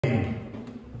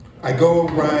I go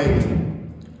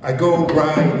riding. I go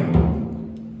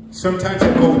riding. Sometimes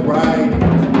I go riding.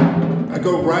 I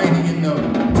go riding in the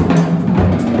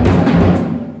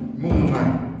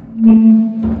moonlight.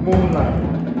 Moonlight.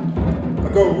 I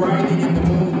go riding in the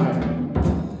moonlight.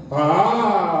 I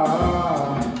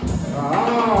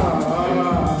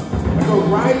go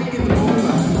riding in the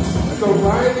moonlight. I go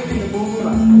riding in the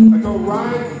moonlight. I go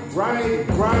riding.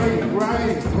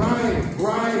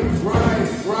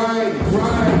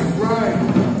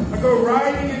 I go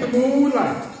riding in the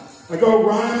moonlight. I go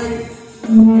riding.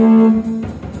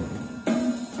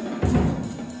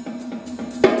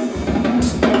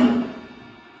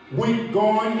 Went,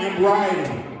 gone, and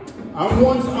riding. I'm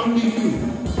once under you,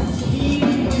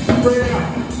 teemingly spread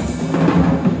out.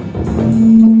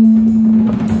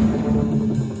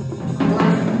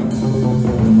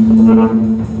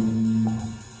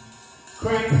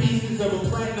 Crack pieces of a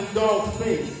platinum dog's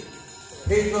face,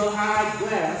 hazel-eyed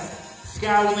glass,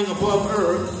 scowling above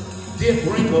earth, dip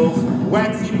wrinkles,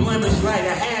 waxy blemish light.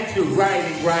 I had to,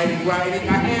 riding,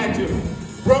 I had to.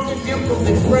 Broken dimples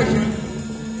expression,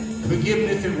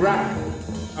 forgiveness and wrath.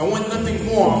 I want nothing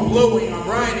more. I'm blowing, I'm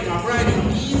riding,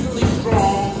 I'm easily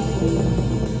strong.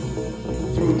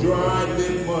 Through dry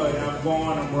lit mud, I'm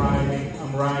gone, I'm riding.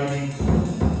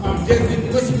 I'm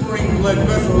desert whispering blood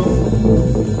vessels.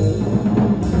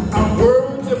 I'm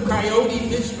birds of coyote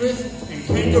mistress and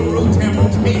kangaroo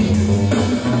temptation.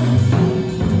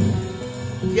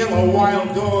 Yellow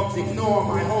wild dogs ignore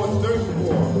my horse thirst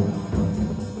for.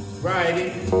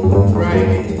 Riding.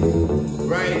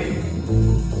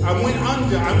 I went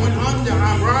under,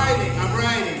 I'm riding.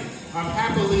 I'm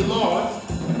happily lost.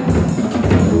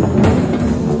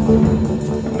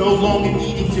 No longer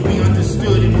needing to be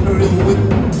understood.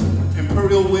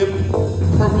 Imperial whip,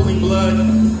 purpling blood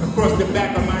across the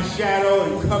back of my shadow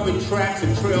and covered tracks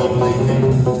and trailblazing.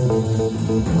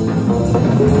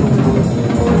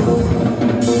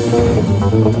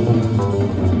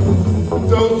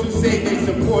 Those who say they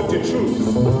support the truth.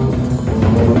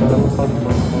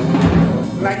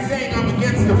 Like saying I'm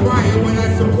against the fire when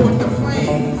I support the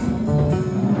flames.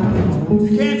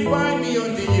 You can't find me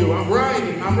under you. I'm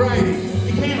riding.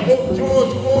 You can't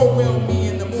George Orwell me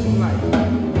in the moonlight.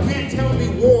 You can't tell me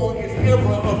war is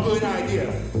ever a good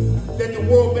idea. That the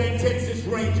World Bank Texas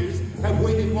Rangers have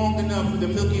waited long enough for the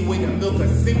Milky Way to milk a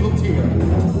single tear.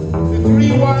 The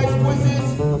three wise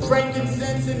wizards,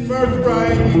 frankincense and mirth,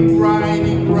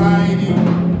 riding.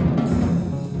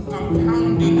 I'm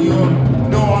pounding your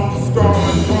North Star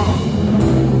drum.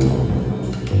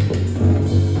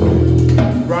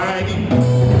 I'm riding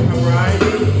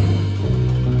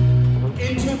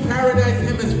into paradise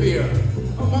hemisphere,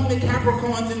 among the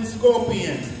Capricorns and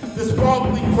Scorpions, the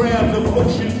sparkling crabs of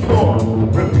ocean floor,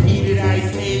 repeated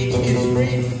ice age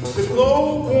history, the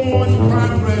glow-born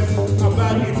progress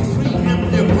about its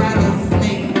preemptive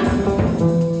rattlesnake,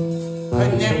 a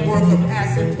network of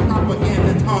acid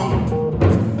propaganda tongue,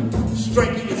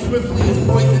 striking as swiftly as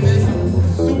poisonous,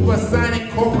 supersonic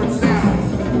corporate sound.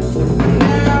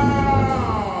 Now,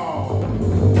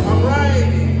 I'm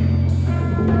riding.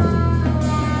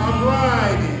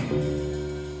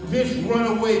 This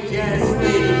runaway jazz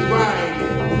stage is riding.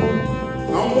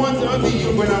 I'm once under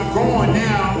you, but I'm gone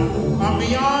now. I'm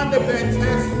beyond the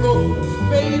fantastical,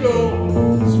 fatal,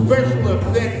 special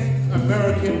effects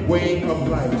American way of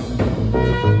life.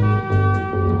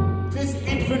 This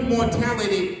infant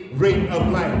mortality rate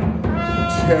of life.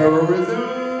 Terrorism.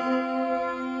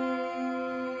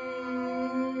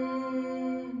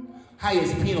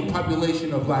 Highest penal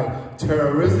population of life.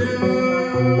 Terrorism.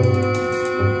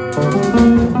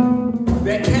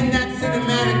 That cannot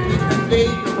cinematically convey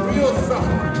the real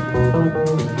suffering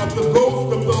of the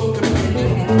ghost of those dependent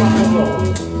on buffalo.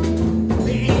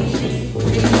 The ancient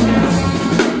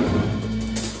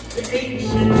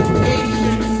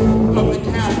patience of the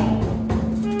camel.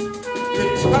 The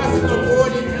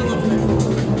tusk-avoiding elephant.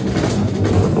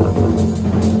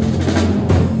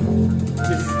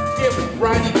 The stiff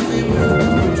riding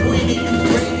limbs between the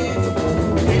Euphrates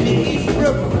and the East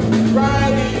River.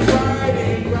 Riding.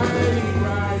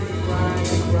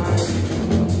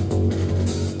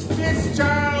 This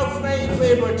child slave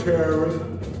labor terrorism.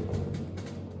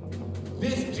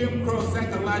 This Jim Crow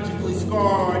psychologically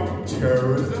scarred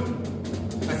terrorism.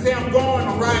 I say I'm going,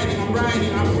 I'm riding.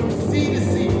 I'm from sea to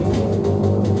sea.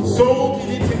 Sold in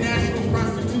international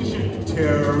prostitution,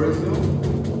 terrorism.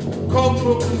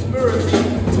 Cultural conspiracy,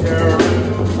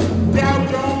 terrorism. Dow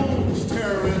Jones,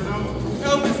 terrorism.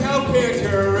 Elvis healthcare,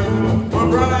 terrorism. I'm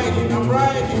riding.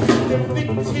 The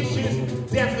fictitious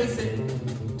deficit,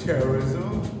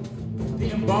 terrorism. The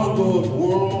embargoed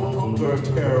world hunger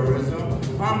terrorism.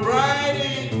 I'm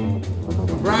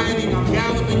I'm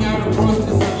galloping out across the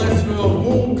celestial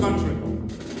moon country.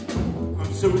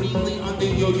 I'm serenely under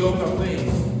your yoga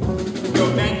face. Your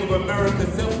Bank of America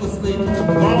selflessly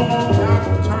long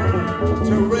nocturnal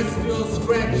terrestrial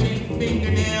scratching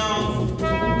fingernails.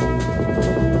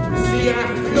 See, I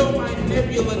fill my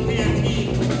nebula canteen,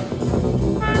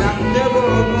 and I'm never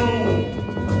alone.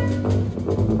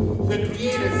 The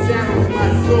Creator saddles my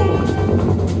soul,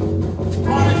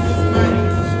 harnesses my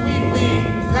sweeping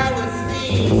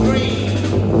Palestine dream.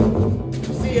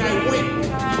 See, I win,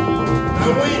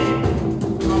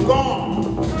 I'm gone.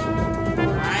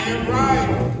 I am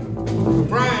riding,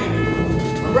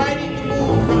 I'm riding the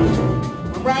moon country.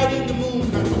 I'm riding the moon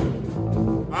country.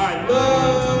 I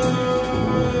love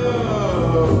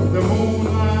the moonlight.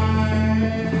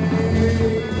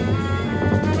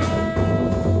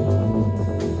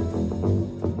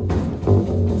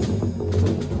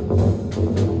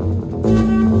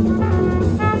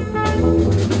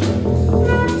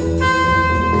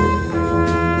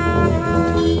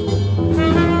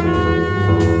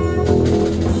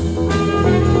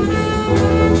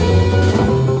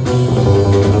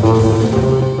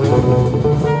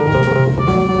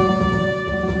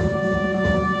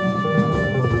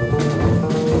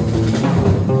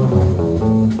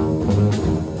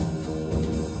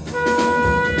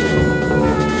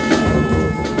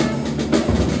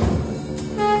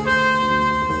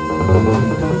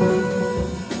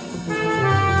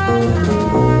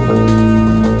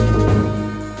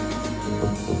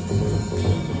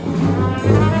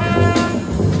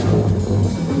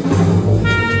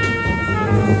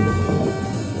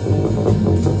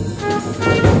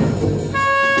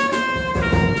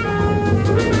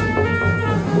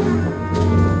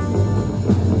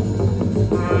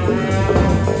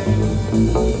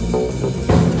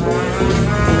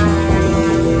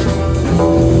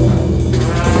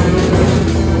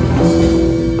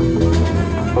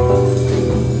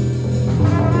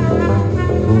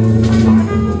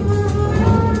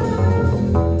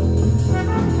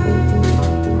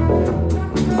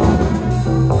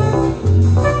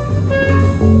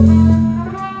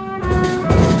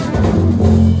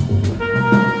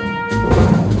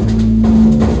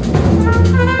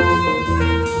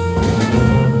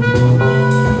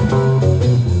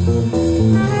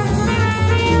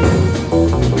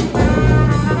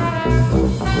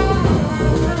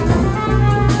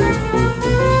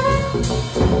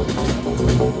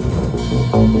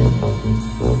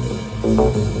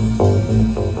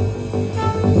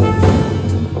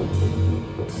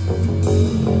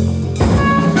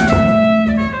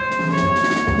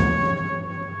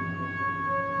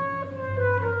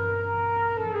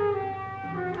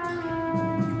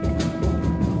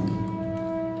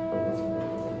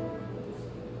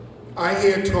 I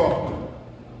hear talk.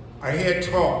 I hear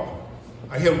talk.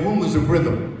 I hear rumors of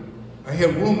rhythm. I hear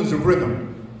rumors of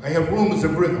rhythm. I hear rumors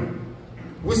of rhythm.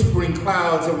 Whispering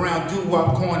clouds around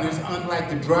doo-wop corners, unlike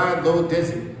the dry, low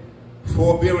desert.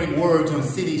 Forbearing words on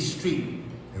city street.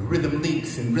 And rhythm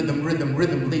leaks, and rhythm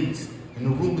leaks. And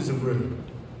the rumors of rhythm.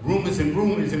 Rumors and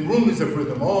rumors and rumors of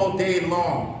rhythm all day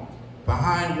long.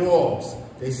 Behind walls,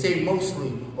 they say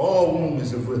mostly all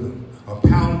rumors of rhythm. A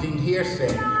pounding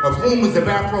hearsay of rumors of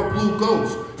Afro blue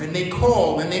ghosts. And they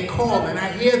call, and they call, and I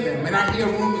hear them, and I hear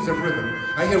rumors of rhythm.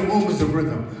 I hear rumors of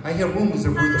rhythm. I hear rumors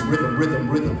of rhythm,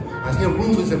 rhythm. I hear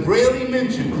rumors of rarely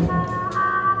mentioned.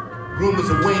 Rumors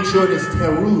of Wayne Shorter's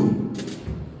Teru.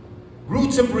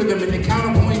 Roots of rhythm and the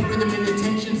counterpoint rhythm and the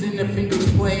tensions in the fingers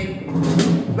play.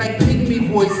 Like pygmy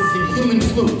voices and human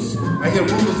flutes. I hear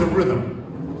rumors of rhythm.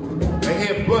 I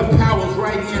hear Bud Powell's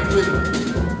right hand rhythm.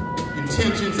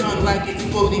 Intentions unlike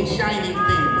exploding shining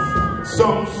things.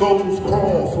 Some souls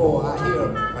call for, I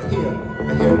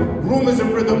hear rumors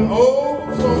of rhythm,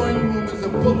 overflowing rumors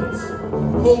of bullets,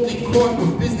 holding court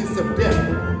with business of death,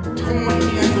 torn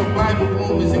hands of Bible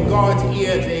rumors in God's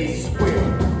ear, they swear,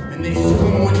 and they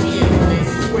sworn in, and they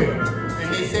swear, and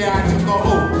they say I took an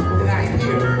oath, and I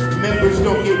hear members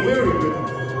don't get weary rhythm.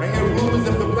 I hear rumors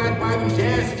of the Black Bible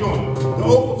jazz joint, the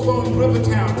overflowing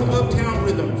Rivertown, the uptown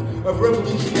rhythms of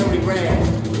revolutionary rag,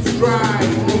 stride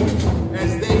rumors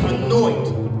as they anoint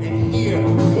and hear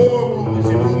more rumors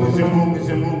and rumors and rumors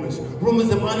and rumors. Rumors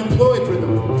of unemployed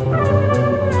rhythm,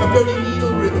 of dirty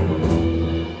needle rhythm,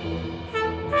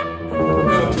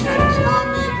 of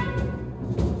atomic,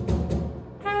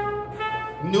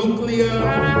 nuclear,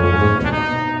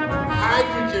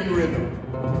 hydrogen rhythm.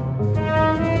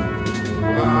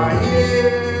 I hear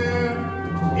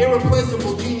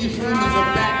irreplaceable genius rumors of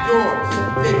back doors,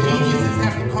 that geniuses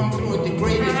have to come through and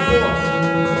degrade his force.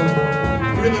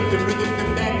 Rhythms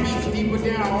and backbeats deeper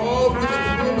down, all rhythms,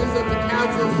 rumors of the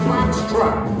council's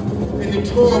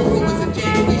tour of rumors and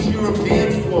Japanese Europe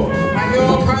dance floor. I hear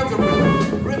all kinds of rhythms.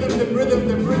 Rhythms and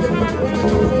rhythms and rhythms and rumors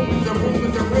and rumors and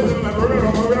rumors and rhythms and rhythms.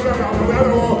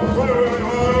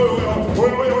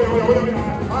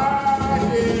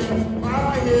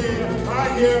 I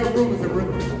hear rumors and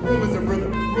rhythms, rumors and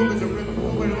rhythms, rumors and rhythms,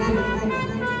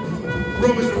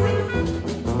 rumors and rhythms.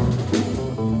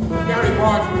 Gary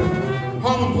Bart's rhythm,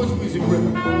 Harlem Bush music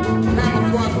rhythm,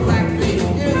 camouflage black bass,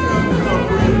 is a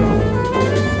rhythm.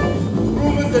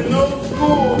 Rumors of no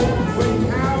school with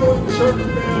cow and church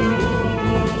bells.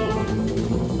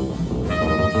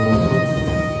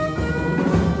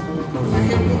 I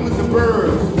hear rumors of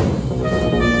birds,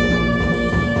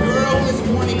 the earliest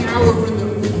morning hour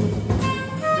rhythms,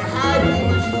 the high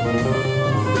rumors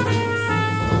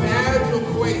of agile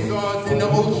quasars in the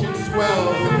ocean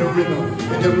swells and the rhythm,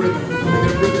 and the rhythm, and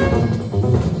the rhythm.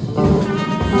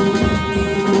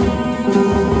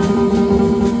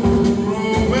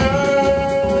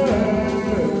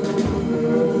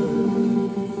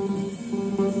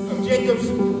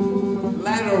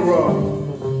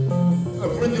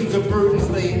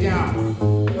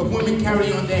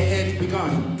 Carry on their heads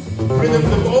begun.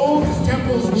 Rhythms of old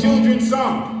temples children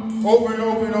sung over and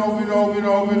over and over and over and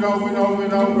over and over and over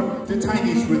and over. The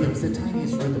tiniest rhythms, the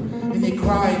tiniest rhythm. And they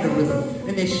cry in the rhythm,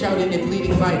 and they shout in their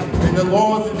bleeding light, and the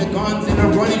laws and the guns and the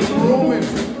running rumors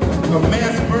of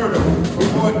mass murder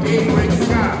before daybreak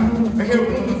sky. I hear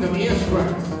rumors of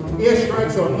airstrikes.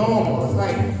 Airstrikes are normal. It's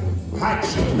like hot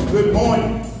shit, good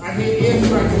morning. I hear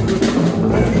airstrikes and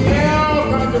rhythms. I see all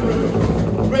kinds of rhythms.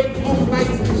 Great blue lights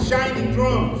and shining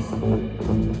drums.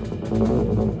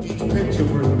 Each picture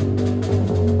rhythm.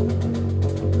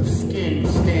 The skin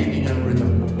standing in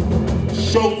rhythm.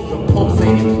 Shoulders of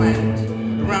pulsating planet.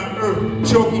 Around Earth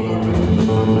choking on rhythm.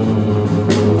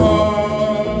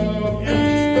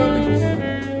 Empty stomachs.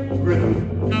 Rhythm.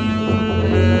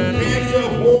 Cancer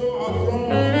of war or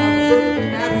wrong. Uncertain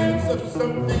absence of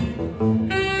something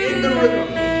in the rhythm.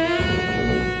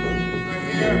 I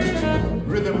hear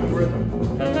rhythm of rhythm.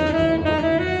 I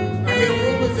hear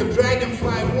rumors of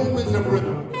dragonfly, rumors of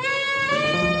rhythm.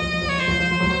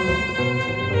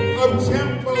 Of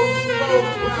tempo, slow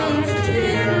clouds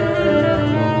tear.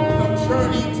 Of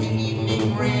turning to evening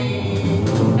rain.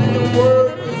 And the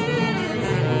wordless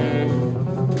rumors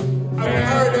of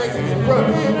paradise's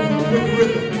rush with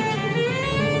rhythm.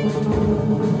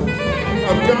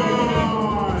 Of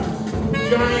dawn's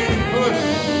giant hush.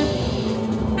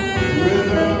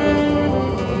 Rhythm.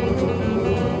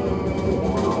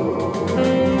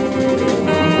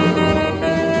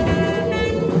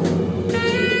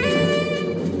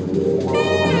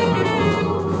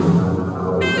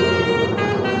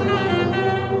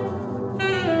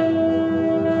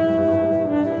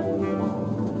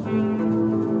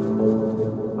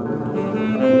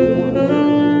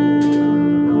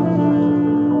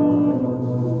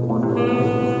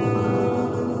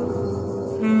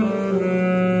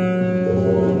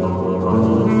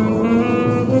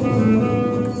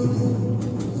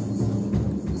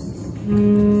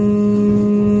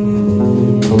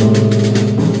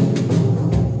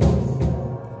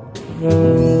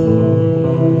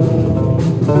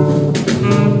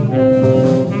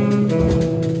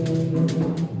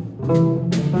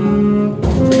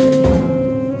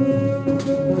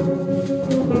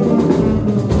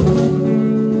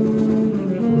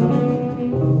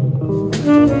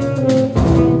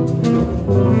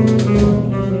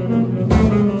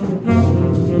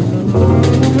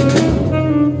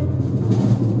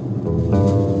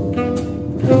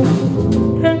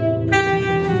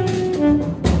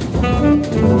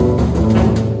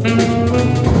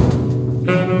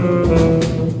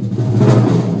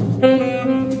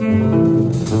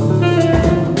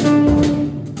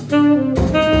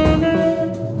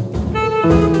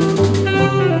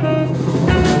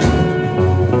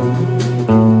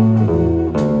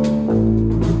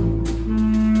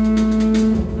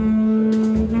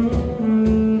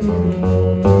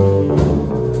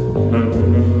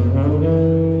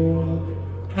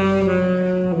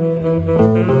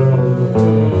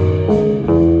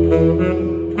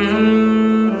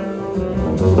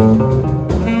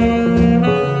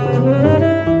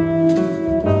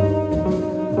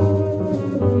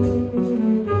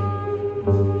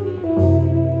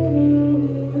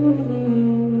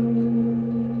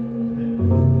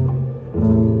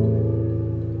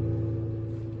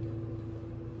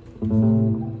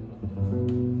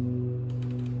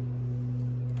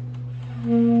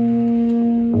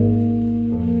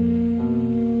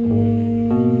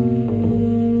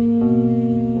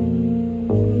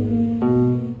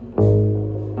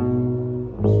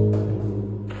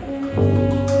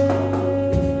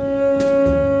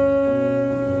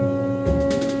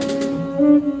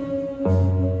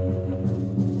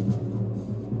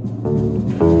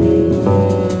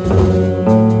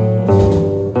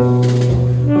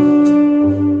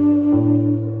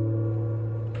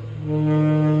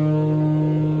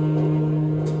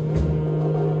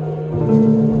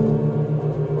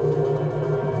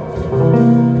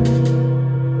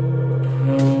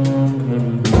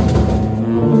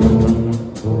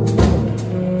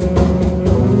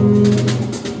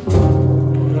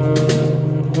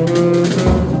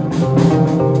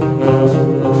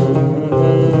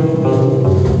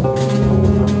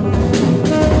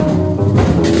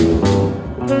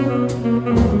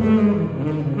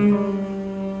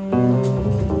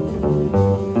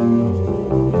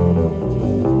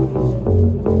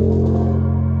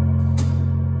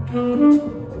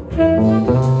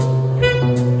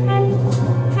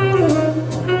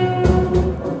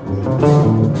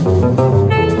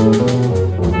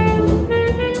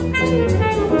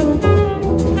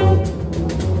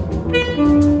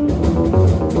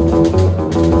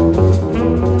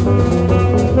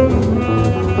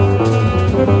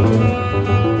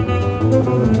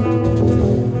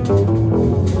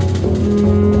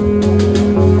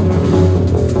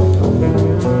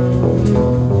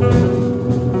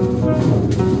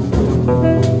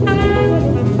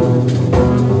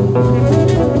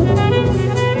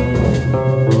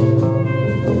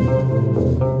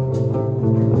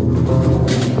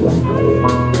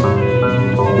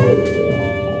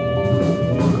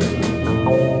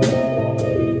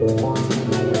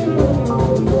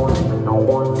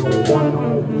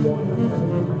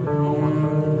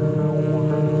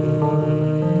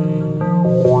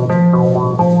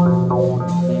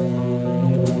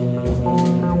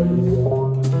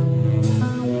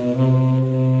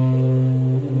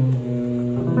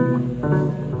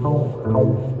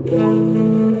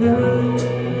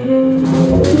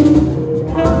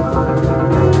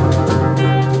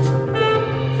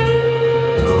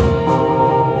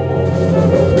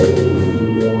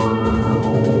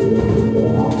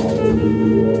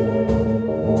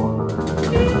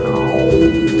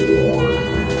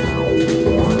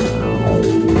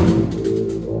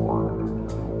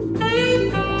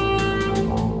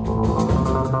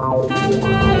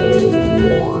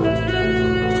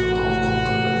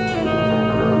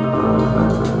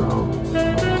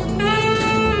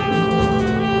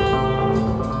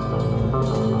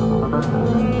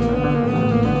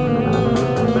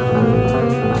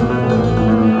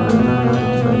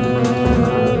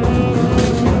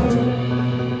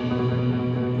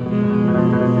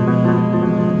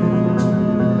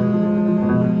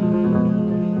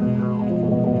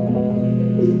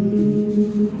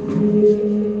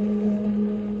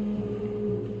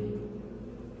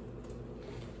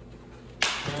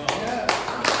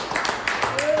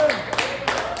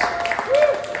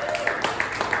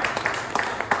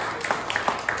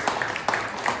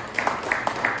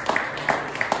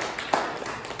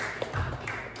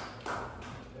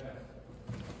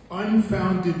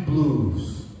 Unfounded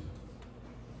blues.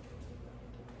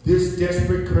 This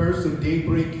desperate curse of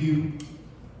daybreak you,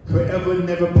 forever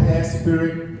never past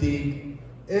spirit dig,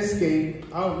 escape,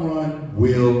 outrun,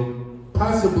 will,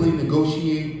 possibly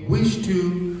negotiate, wish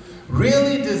to,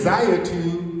 really desire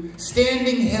to,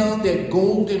 standing held at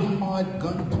golden hard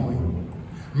gunpoint,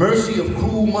 mercy of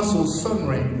cruel muscles sun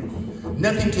ray,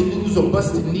 nothing to lose or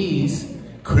busted knees,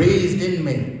 crazed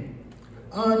inmate,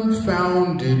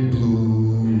 unfounded blues.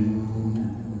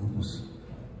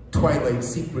 Twilight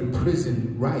secret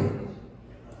prison riot.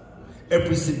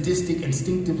 Every sadistic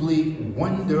instinctively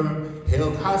wonder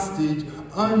held hostage,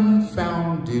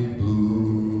 unfounded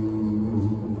blues.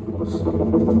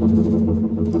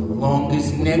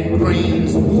 Longest neck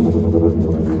cranes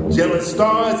whoop, jealous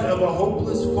stars of a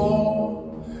hopeless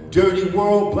fall, dirty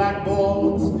world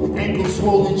blackballs, ankle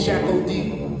swollen shackle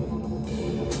deep,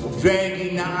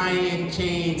 dragging the iron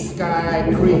chain sky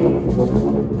creep,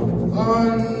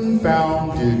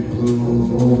 unfounded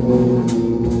blues.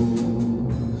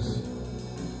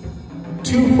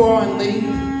 Too far and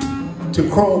late to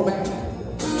crawl back,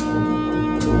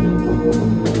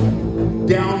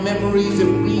 down memories of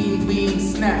green bean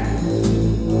snack,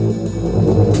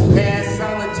 past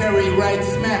solitary right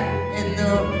smack in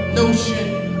the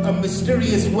notion of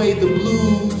mysterious way the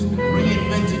blues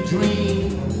reinvented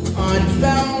dream,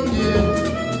 unfounded.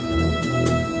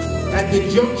 At the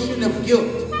junction of guilt,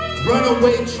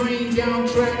 runaway train down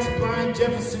tracks, blind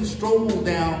Jefferson stroll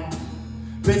down.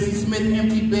 Bessie Smith,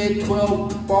 empty bed,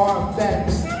 12 bar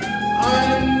facts,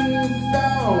 unfounded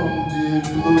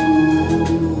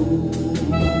blues.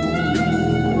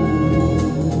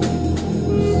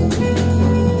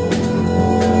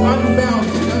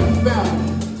 Unfounded, unfounded.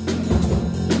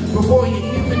 Before your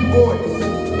human voice,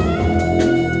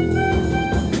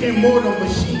 immortal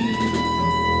machine,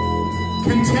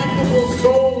 contemptible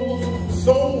souls,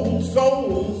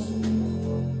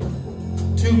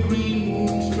 two green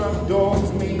moonstruck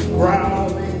dogs made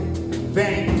growling,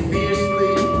 fanged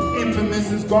fiercely,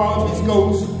 infamous as Garvey's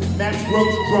ghost, Max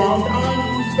Roach drummed,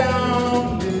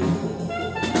 unfounded.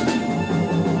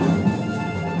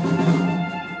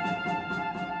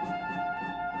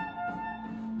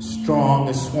 Strong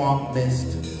as swamp mist,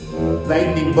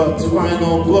 lightning bugs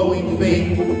final glowing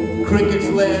fate, crickets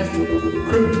last,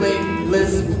 crippling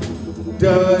lisp,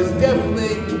 does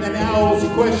definitely an owl's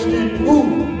question, who,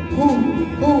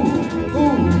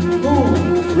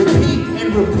 repeat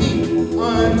and repeat,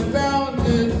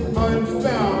 unfounded,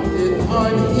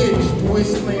 unhitched,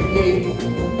 whistling gate,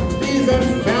 these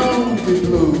unfounded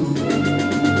blues,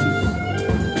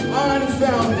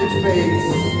 unfounded fates,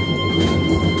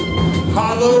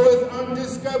 hollow as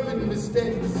undiscovered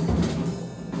mistakes,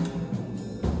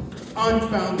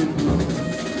 unfounded blues,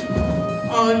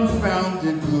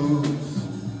 unfounded blues,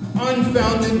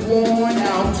 unfounded worn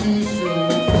out too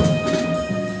soon,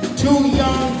 too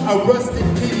young a rusted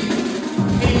pity,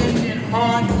 hand in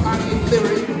hard pocket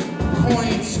lyric,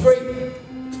 coin scrape,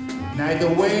 neither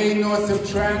way nor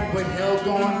subtract but held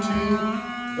on to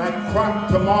like crop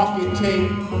to market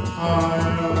tape,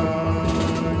 unfounded.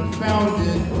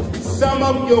 Sum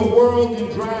up your world in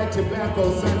dry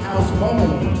tobacco, sunhouse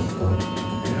moans,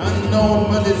 and unknown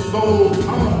mother's soul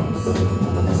comes.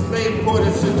 Slave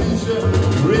quarter seducer,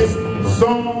 wrist,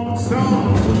 song,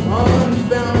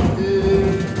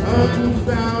 unfounded,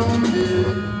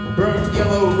 burnt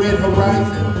yellow, red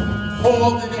horizon,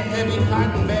 hauled in a heavy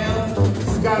cotton bale,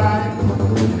 sky,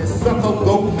 and a suckle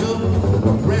goat milk,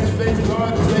 breastfed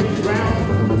large red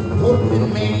ground, whooped in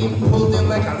mane, pulled in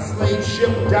like a slave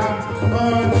ship docked,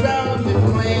 unfounded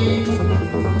claims,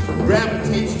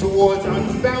 gravitates towards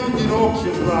unfounded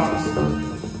auction blocks.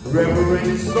 Reverent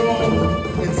is song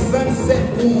in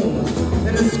sunset wounds,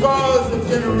 and the scars of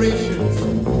generations,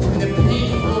 and the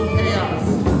painful chaos.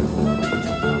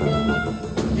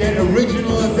 Yet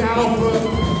original is Alpha,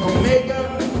 Omega,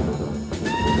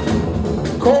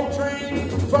 Coltrane,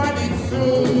 find it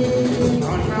soon.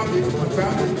 Unfounded,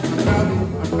 unfounded, unfounded,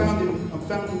 unfounded,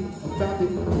 unfounded,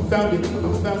 unfounded,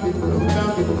 unfounded,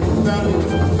 unfounded, unfounded,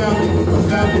 unfounded,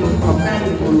 unfounded,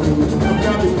 unfounded,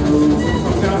 unfounded blues,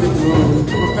 unfounded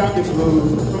blues, unfounded blues, unfounded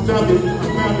blues, unfounded,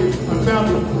 unfounded,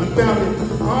 unfounded,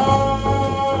 unfounded.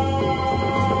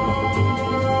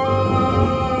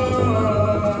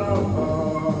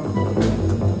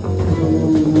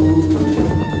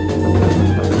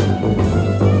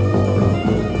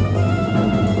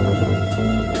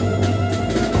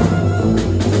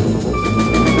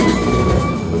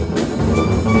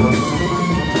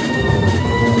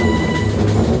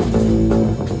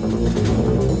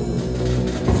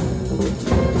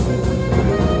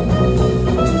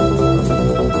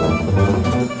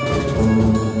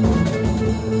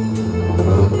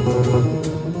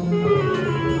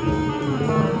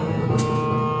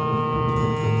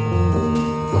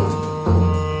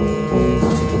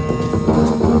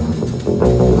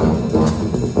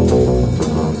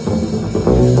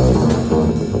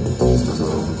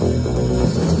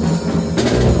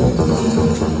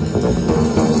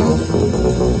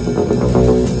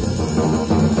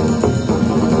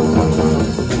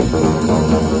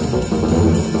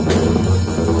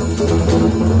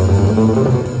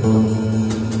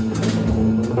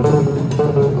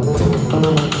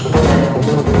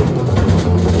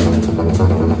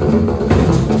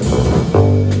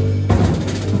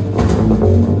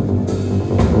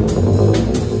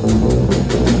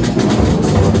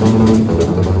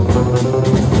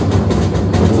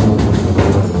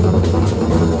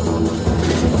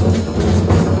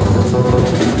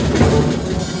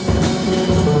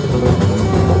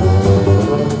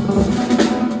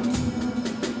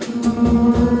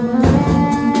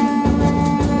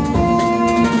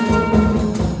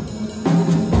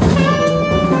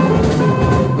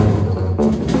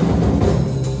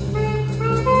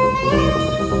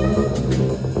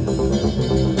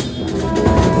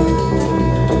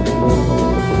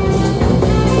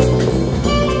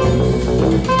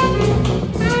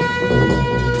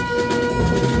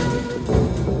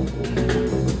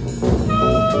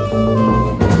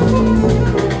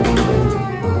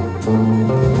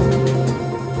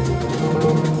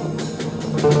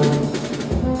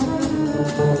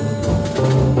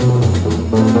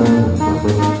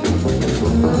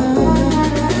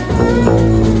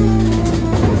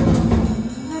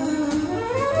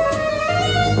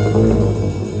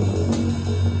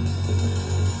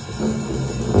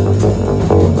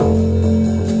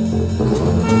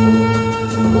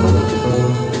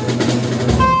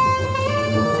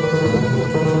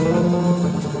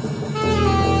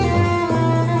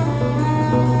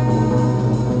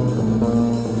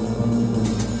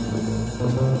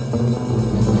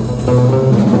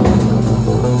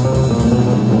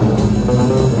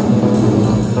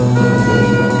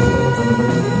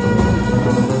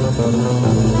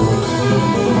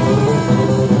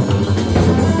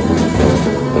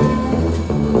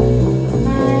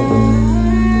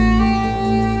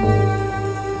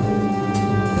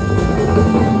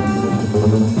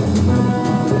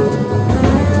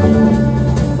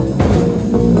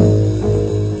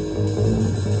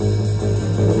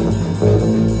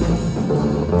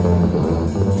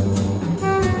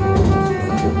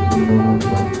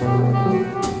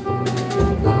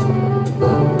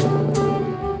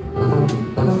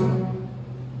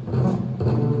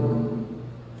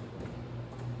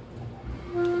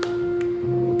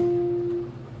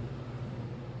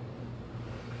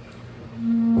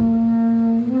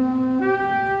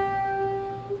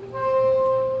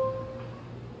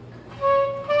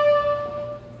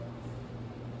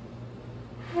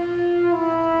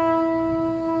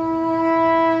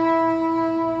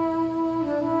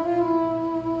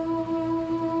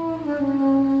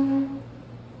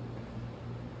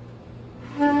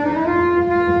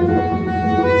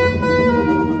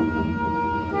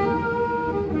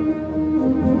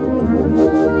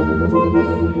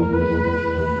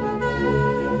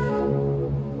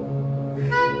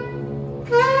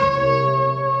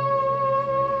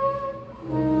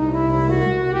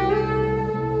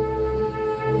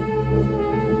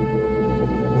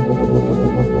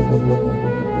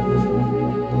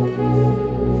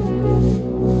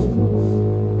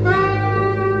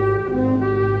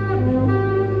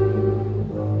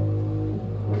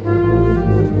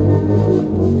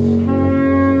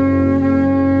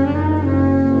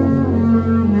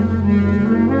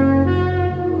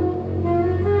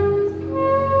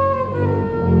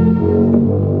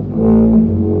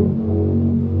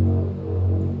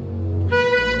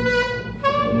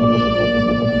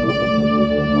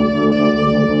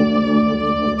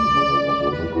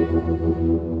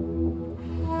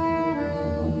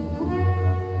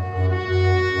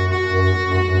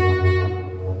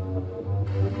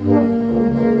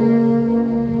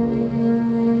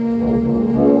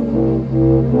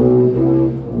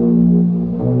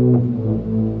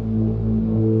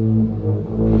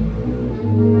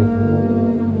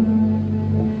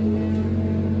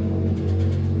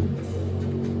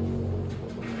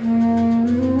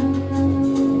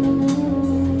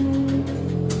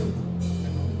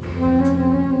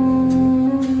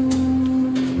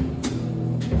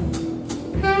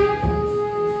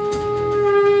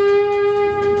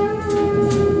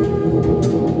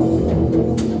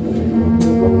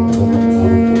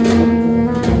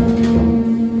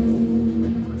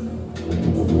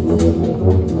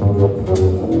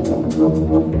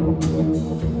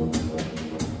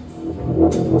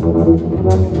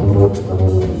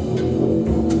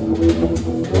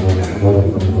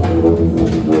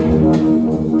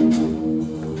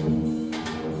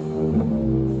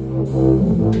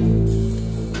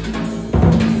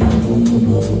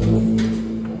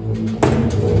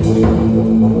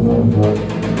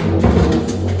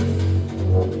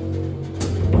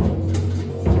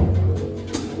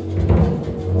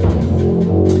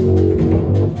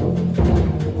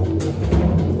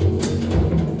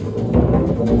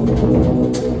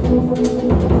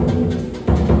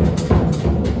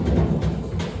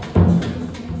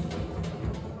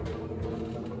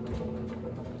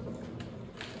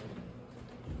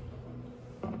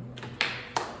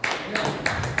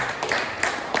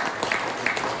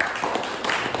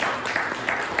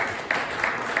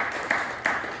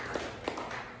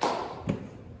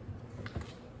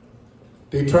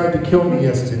 They tried to kill me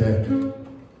yesterday.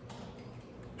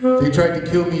 They tried to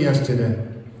kill me yesterday.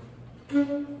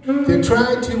 They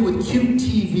tried to with cute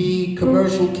TV,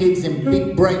 commercial kids in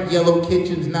big bright yellow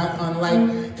kitchens, not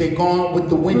unlike they gone with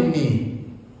the wind me.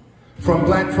 From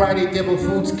Black Friday, Devil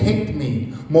Foods caked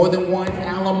me. More than one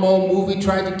Alamo movie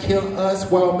tried to kill us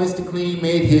while Mr. Clean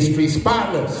made history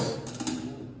spotless.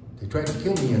 They tried to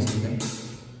kill me yesterday.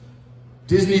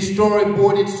 Disney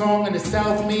storyboarded song in the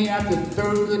South me after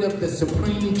Thurgood of the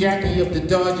Supreme Jackie of the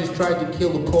Dodgers tried to kill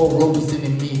the Paul Robeson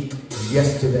and me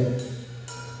yesterday.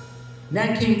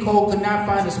 Nat King Cole could not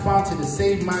find a sponsor to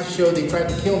save my show. They tried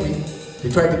to kill me. They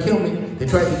tried to kill me. They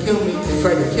tried to kill me. They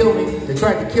tried to kill me. They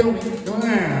tried to kill me.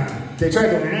 They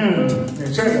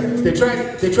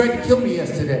tried to kill me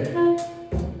yesterday.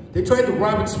 They tried to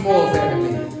Robert Smalls out of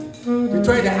me. They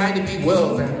tried to Ida B.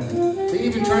 Wells out of me. They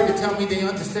even tried to tell me they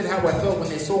understood how I felt when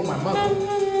they saw my mother.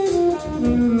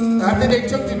 After they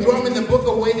took the drum and the book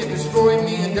away to destroy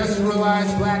me,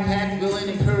 industrialized black hat villain,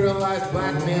 imperialized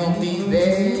blackmail me,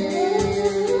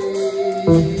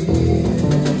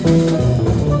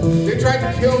 they tried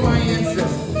to kill my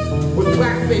ancestors with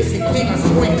blackface and king of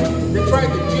swing. They tried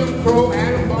to Jim Crow,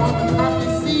 atom bomb, and poppy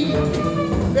seed.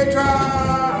 They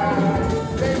tried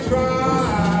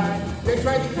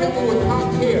to kill me with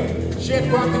pop hair,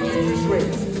 sharecropping interest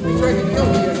rates. They tried to kill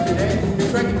me yesterday. They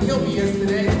tried to kill me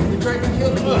yesterday. They tried to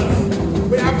kill us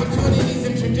with opportunities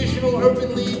in traditional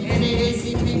urban league,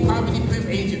 NAACP, poverty pimp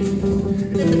agencies.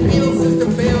 And if the penal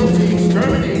system fails to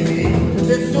exterminate me,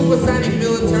 then supersonic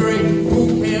military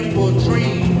boot camp will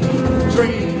train,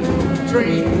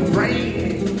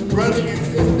 brother and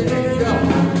sister and self.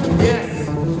 Yes.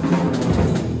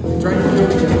 They tried to kill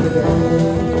me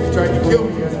yesterday. They tried to kill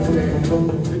me yesterday.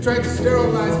 They tried to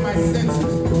sterilize my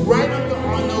senses right under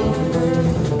our noses.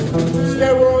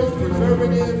 Steroids,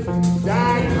 preservatives,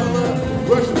 dye, color,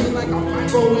 brush me like a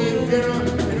microwave dinner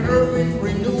in urban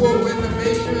renewal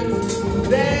reservations.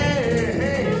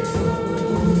 They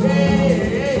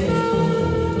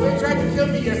tried to kill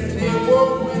me yesterday.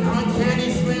 Whirlwind,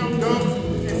 uncanny slam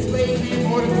dunks, and slave name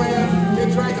autographs. They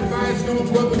tried to Firestone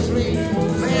rubber tree,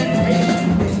 plantation.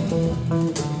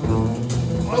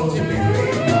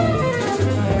 Ultimately,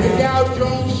 the Dow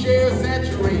Jones shares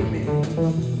saturate me.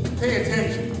 Pay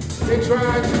attention. They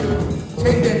tried to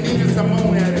take that Nina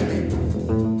Simone out of me.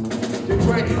 They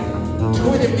tried to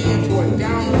Twitter me into a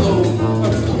download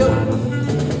of killing.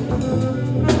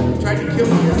 They tried to kill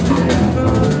me yesterday.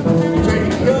 They tried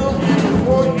to kill and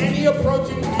before any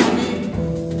approaching army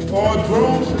or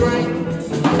drone strike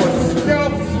or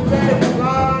stealth sped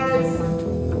lies,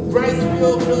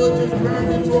 Ricefield villages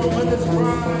burned into a mother's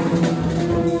cry.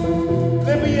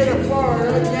 Libya to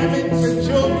Florida, Yemen to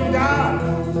children die.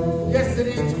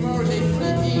 Yesterday and tomorrow they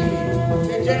flee me.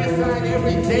 They genocide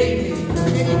every day me.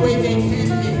 Any way they can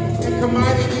me. And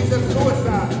commodities of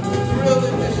suicide. Thrill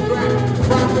and distract.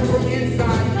 Profit from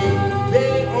inside me.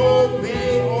 They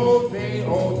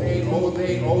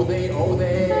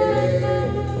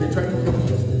tried to kill me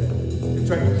yesterday. They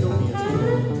tried to kill me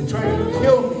yesterday. They tried to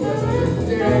kill me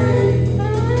yesterday.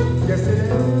 Yesterday.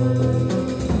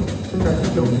 They tried to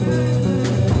kill me.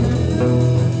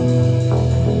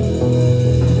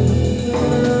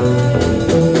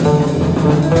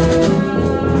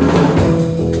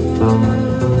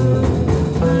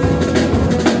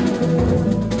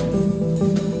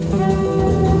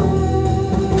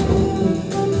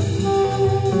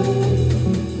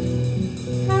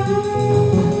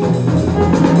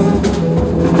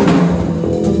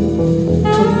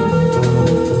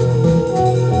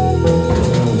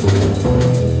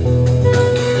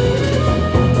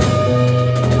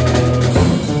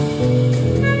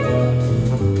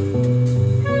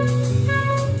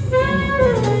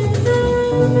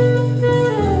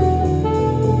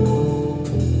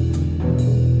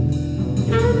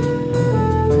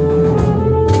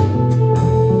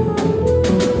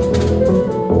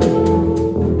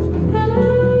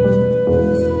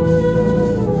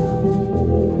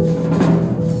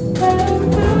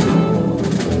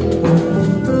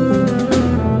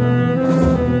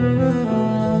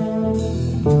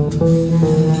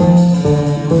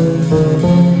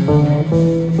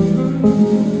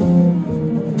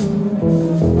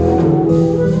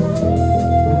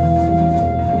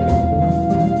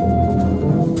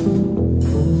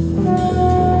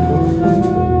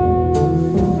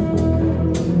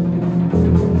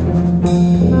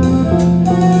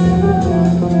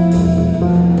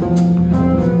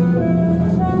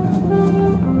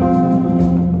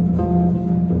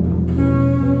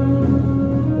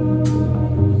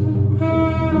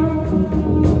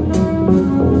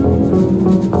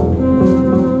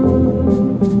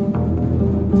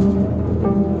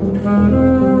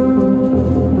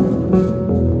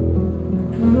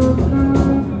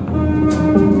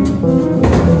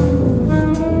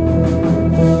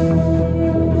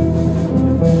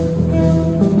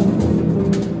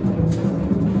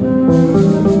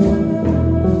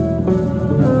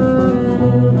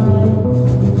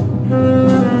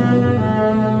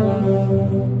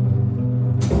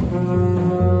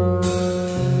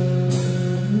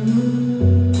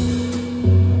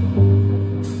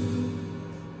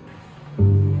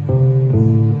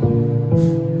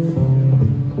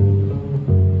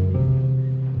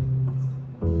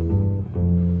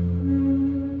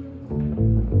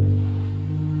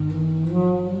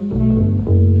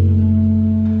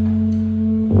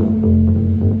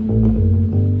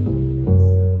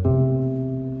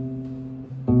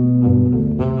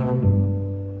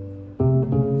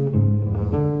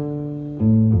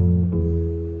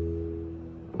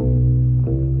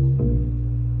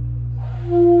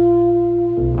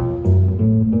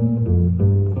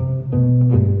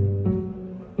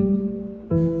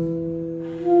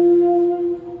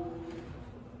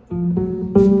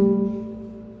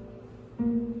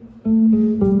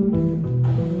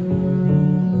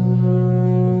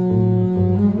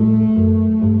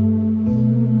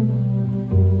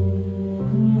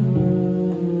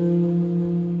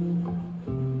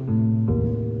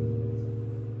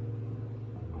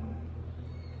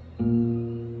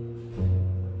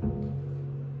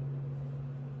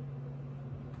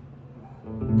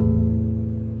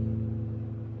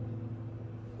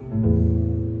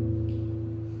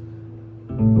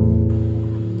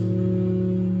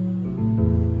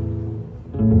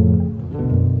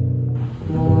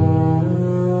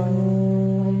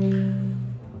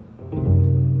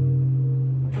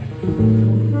 Thank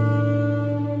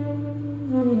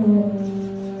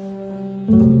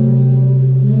you.